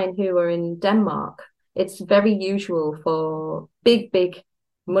friends of mine who are in Denmark, it's very usual for big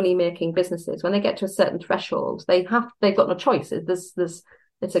money-making businesses, when they get to a certain threshold, they've got no choice.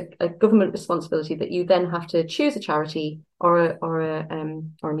 It's a government responsibility that you then have to choose a charity or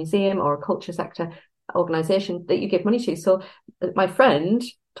a museum or a culture sector organisation that you give money to. So my friend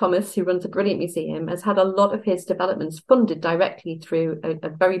Thomas, who runs a brilliant museum, has had a lot of his developments funded directly through a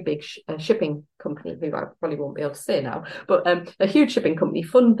very big shipping company, who I probably won't be able to say now, but a huge shipping company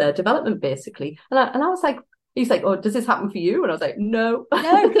fund their development basically. And I was like, he's like, oh, does this happen for you? And I was like, no. We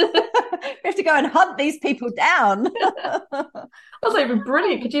have to go and hunt these people down. I was like,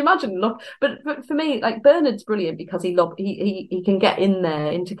 brilliant. Could you imagine? Look, but for me, like, Bernard's brilliant because he can get in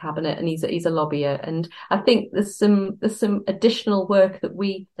there into cabinet, and he's a lobbyer. And I think there's some additional work that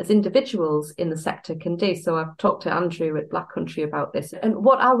we as individuals in the sector can do. So I've talked to Andrew at Black Country about this, and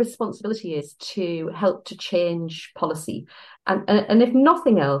what our responsibility is to help to change policy. And if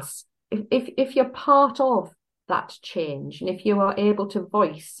nothing else, if you're part of that change, and if you are able to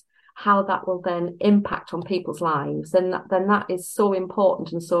voice how that will then impact on people's lives, then that is so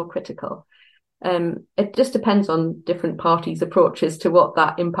important and so critical. It just depends on different parties' approaches to what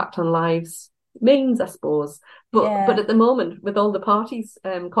that impact on lives means, I suppose. But at the moment, with all the parties'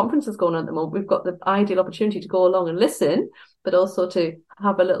 conferences going on at the moment, we've got the ideal opportunity to go along and listen, but also to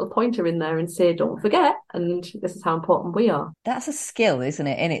have a little pointer in there and say, don't forget, and this is how important we are. That's a skill, isn't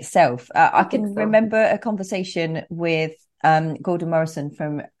it, in itself? I can remember a conversation with Gordon Morrison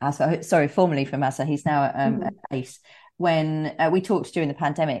from ASA, formerly from ASA, he's now at ACE, when we talked during the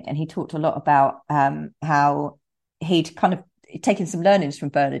pandemic, and he talked a lot about how he'd kind of taken some learnings from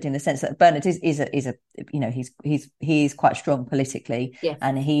Bernard, in the sense that Bernard is a you know, he's quite strong politically,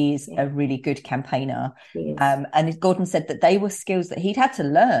 and he's a really good campaigner. And Gordon said that they were skills that he'd had to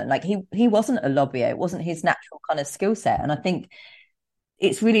learn. Like he wasn't a lobbyer, it wasn't his natural kind of skill set. And I think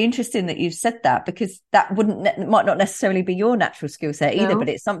it's really interesting that you've said that, because that might not necessarily be your natural skill set either, but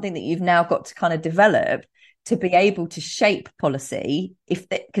it's something that you've now got to kind of develop to be able to shape policy,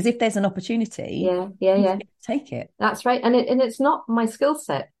 because if there's an opportunity, take it. That's right. And it's not my skill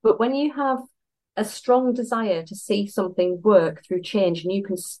set, but when you have a strong desire to see something work through change, and you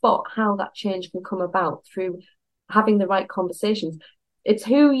can spot how that change can come about through having the right conversations, it's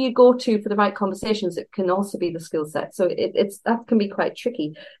who you go to for the right conversations. It can also be the skill set. So it's that can be quite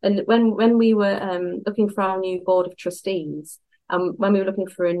tricky. And when we were looking for our new board of trustees, when we were looking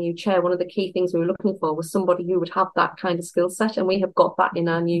for a new chair, one of the key things we were looking for was somebody who would have that kind of skill set, and we have got that in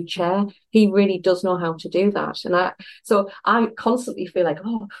our new chair. He really does know how to do that, and so I constantly feel like,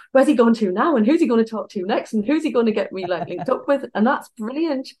 oh, where's he going to now, and who's he going to talk to next, and who's he going to get linked up with? And that's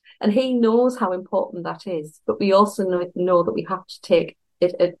brilliant, and he knows how important that is. But we also know that we have to take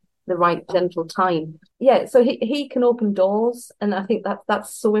it at the right gentle time. So he can open doors, and I think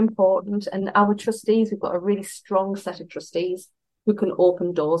that's so important. And our trustees, we've got a really strong set of trustees who can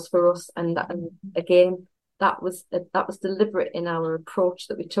open doors for us, and again, that was deliberate in our approach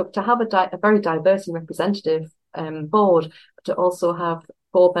that we took, to have a very diverse and representative board, but to also have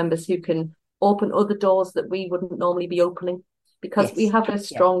board members who can open other doors that we wouldn't normally be opening, because we have a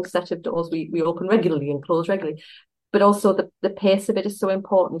strong set of doors we open regularly and close regularly. But also the pace of it is so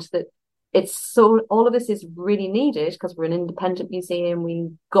important, that it's so all of this is really needed because we're an independent museum.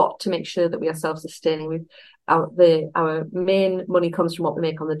 We've got to make sure that we are self-sustaining. Our main money comes from what we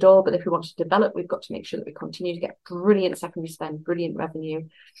make on the door, but if we want to develop, we've got to make sure that we continue to get brilliant secondary spend, brilliant revenue.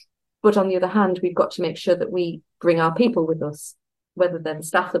 But on the other hand, we've got to make sure that we bring our people with us, whether they're the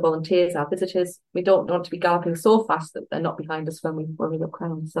staff, the volunteers, our visitors. We don't want to be galloping so fast that they're not behind us when we look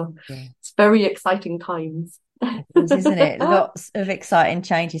around. So it's very exciting times. It is, isn't it? Lots of exciting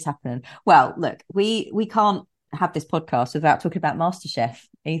changes happening. Well, look, we can't have this podcast without talking about MasterChef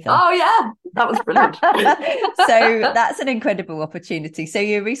either. Oh yeah, that was brilliant. So that's an incredible opportunity. So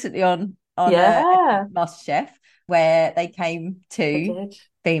you're recently on MasterChef, where they came to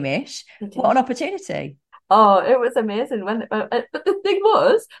Beamish. What an opportunity. Oh, it was amazing. But the thing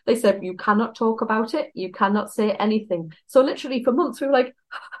was, they said, you cannot talk about it. You cannot say anything. So literally for months, we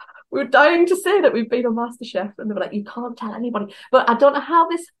were dying to say that we've been on MasterChef, and they were like, you can't tell anybody. But I don't know how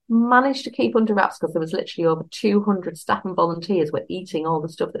this managed to keep under wraps, because there was literally over 200 staff and volunteers were eating all the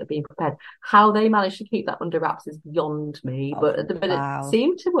stuff that had been prepared. How they managed to keep that under wraps is beyond me, but at the minute it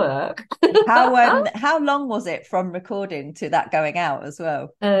seemed to work. How long was it from recording to that going out as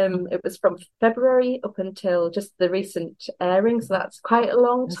well? It was from February up until just the recent airing, so that's quite a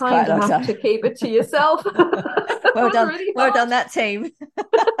long time to keep it to yourself. Well done, really well done, that team.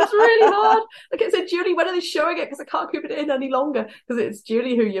 It's really hard. Like I said, Julie, when are they showing it? Because I can't keep it in any longer. Because it's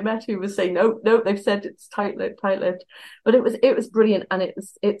Julie who you met who was saying no, they've said it's tight-lipped. But it was brilliant, and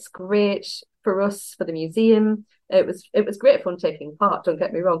it's great for us, for the museum. It was great fun taking part. Don't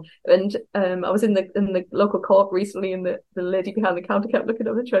get me wrong. And I was in the local court recently, and the lady behind the counter kept looking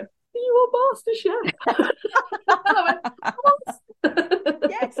at me and said, "Are you a MasterChef?" And I went,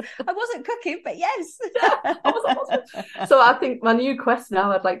 yes, I wasn't cooking, but yes. Yeah, I wasn't. So I think my new quest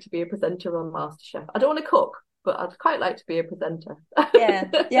now, I'd like to be a presenter on MasterChef. I don't want to cook, but I'd quite like to be a presenter.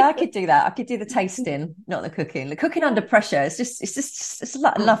 yeah, I could do that. I could do the tasting, not the cooking. The cooking under pressure, it's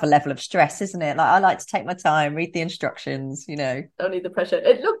another level of stress, isn't it? Like, I like to take my time, read the instructions, Don't need the pressure.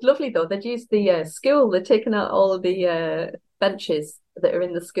 It looked lovely though. They'd used the school. They'd taken out all of the benches that are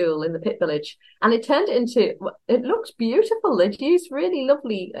in the school in the pit village, and it turned it looked beautiful. They'd used really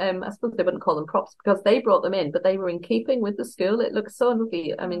lovely, I suppose they wouldn't call them props because they brought them in, but they were in keeping with the school. It looked so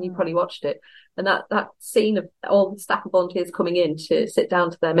lovely. I mean, you probably watched it, and that scene of all the staff and volunteers coming in to sit down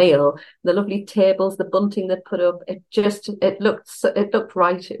to their meal, the lovely tables, the bunting they'd put up, it looked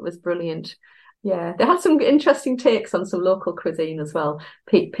right. It was brilliant. Yeah, they had some interesting takes on some local cuisine as well.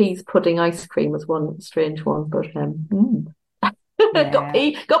 Peas pudding ice cream was one strange one, but yeah.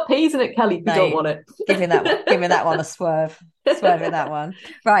 got peas in it, Kelly. You don't want it. Giving that one a swerve in that one.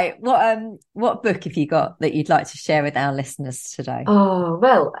 Right. What book have you got that you'd like to share with our listeners today? Oh,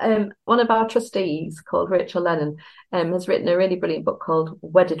 well, one of our trustees called Rachel Lennon has written a really brilliant book called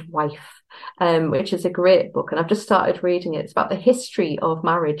Wedded Wife, which is a great book, and I've just started reading it. It's about the history of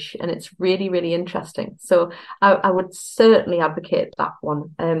marriage, and it's really, really interesting. So I would certainly advocate that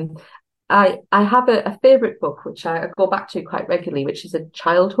one. I have a favourite book which I go back to quite regularly, which is a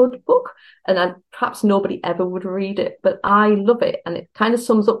childhood book, and perhaps nobody ever would read it, but I love it, and it kind of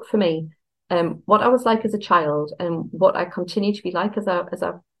sums up for me what I was like as a child and what I continue to be like as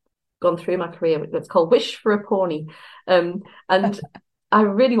I've gone through my career. It's called Wish for a Pony, and I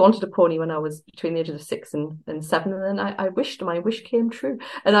really wanted a pony when I was between the ages of 6 and 7, and then I wished, my wish came true.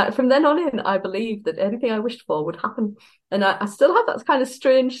 And from then on in, I believed that anything I wished for would happen. And I still have that kind of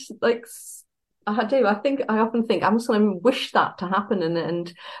strange, like, I do. I often think I'm just going to wish that to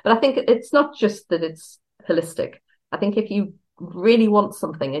happen. But I think it's not just that it's holistic. I think if you really want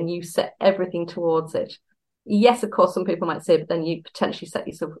something and you set everything towards it, yes, of course, some people might say, but then you potentially set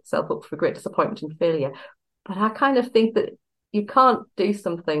yourself up for great disappointment and failure. But I kind of think that you can't do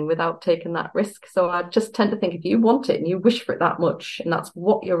something without taking that risk. So I just tend to think if you want it and you wish for it that much, and that's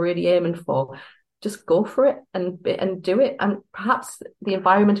what you're really aiming for, just go for it and do it. And perhaps the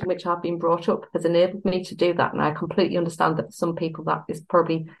environment in which I've been brought up has enabled me to do that. And I completely understand that for some people that is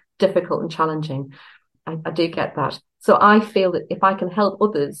probably difficult and challenging. I do get that. So I feel that if I can help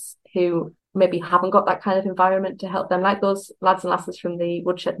others who maybe haven't got that kind of environment to help them, like those lads and lasses from the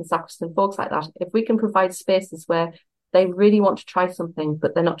Woodshed and Sacriston, folks like that, if we can provide spaces where they really want to try something,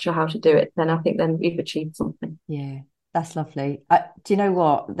 but they're not sure how to do it, then I think then we've achieved something. Yeah, that's lovely. Do you know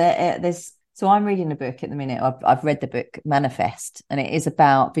what? So I'm reading a book at the minute. I've read the book Manifest, and it is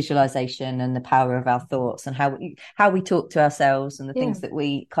about visualization and the power of our thoughts and how we talk to ourselves and the things that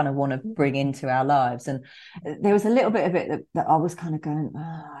we kind of want to bring into our lives. And there was a little bit of it that I was kind of going,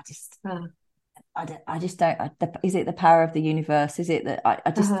 I just don't. Is it the power of the universe? Is it that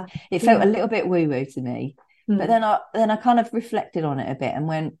it felt a little bit woo-woo to me. But then I kind of reflected on it a bit and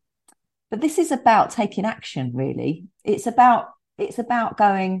went, But this is about taking action, really. It's about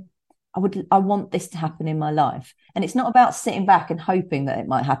going, I want this to happen in my life. And it's not about sitting back and hoping that it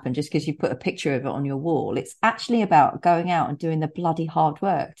might happen just because you put a picture of it on your wall. It's actually about going out and doing the bloody hard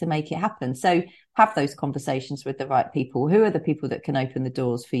work to make it happen. So have those conversations with the right people. Who are the people that can open the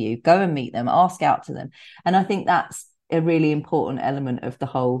doors for you? Go and meet them, ask out to them. And I think that's a really important element of the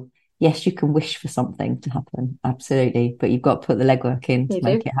whole. Yes, you can wish for something to happen. Absolutely. But you've got to put the legwork in to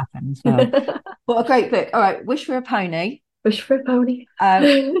make it happen as well. What a great book. All right. Wish for a Pony. Wish for a Pony.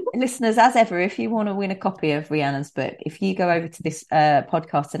 Listeners, as ever, if you want to win a copy of Rhiannon's book, if you go over to this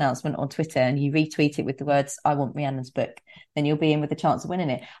podcast announcement on Twitter and you retweet it with the words, I want Rhiannon's book, then you'll be in with a chance of winning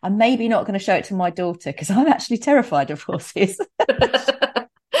it. I'm maybe not going to show it to my daughter because I'm actually terrified of horses.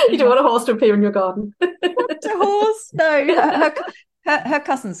 You don't want a horse to appear in your garden. What a horse? No. Her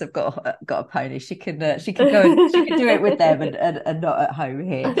cousins have got a pony. She can go and she can do it with them and not at home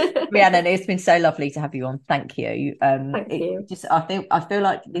here. Rhiannon, it's been so lovely to have you on. Thank you. Thank you. I feel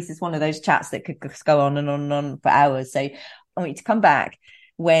like this is one of those chats that could just go on and on and on for hours. So I want you to come back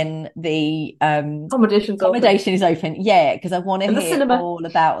when the accommodation is open. Yeah, because I want to hear all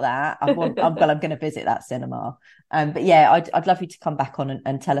about that. I'm going to visit that cinema. But yeah, I'd love you to come back on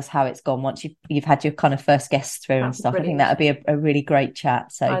and tell us how it's gone once you've had your kind of first guests through and stuff. Brilliant. I think that would be a really great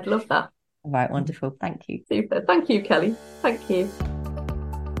chat. So I'd love that. All right, wonderful. Thank you. Super. Thank you, Kelly. Thank you.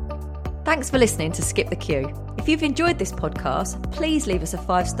 Thanks for listening to Skip the Queue. If you've enjoyed this podcast, please leave us a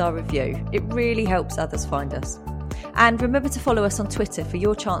 5-star review. It really helps others find us. And remember to follow us on Twitter for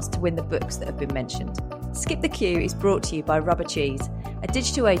your chance to win the books that have been mentioned. Skip the Queue is brought to you by Rubber Cheese, a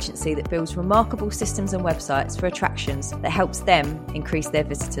digital agency that builds remarkable systems and websites for attractions that helps them increase their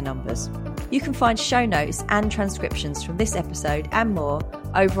visitor numbers. You can find show notes and transcriptions from this episode and more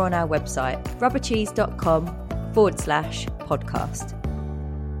over on our website, rubbercheese.com/podcast.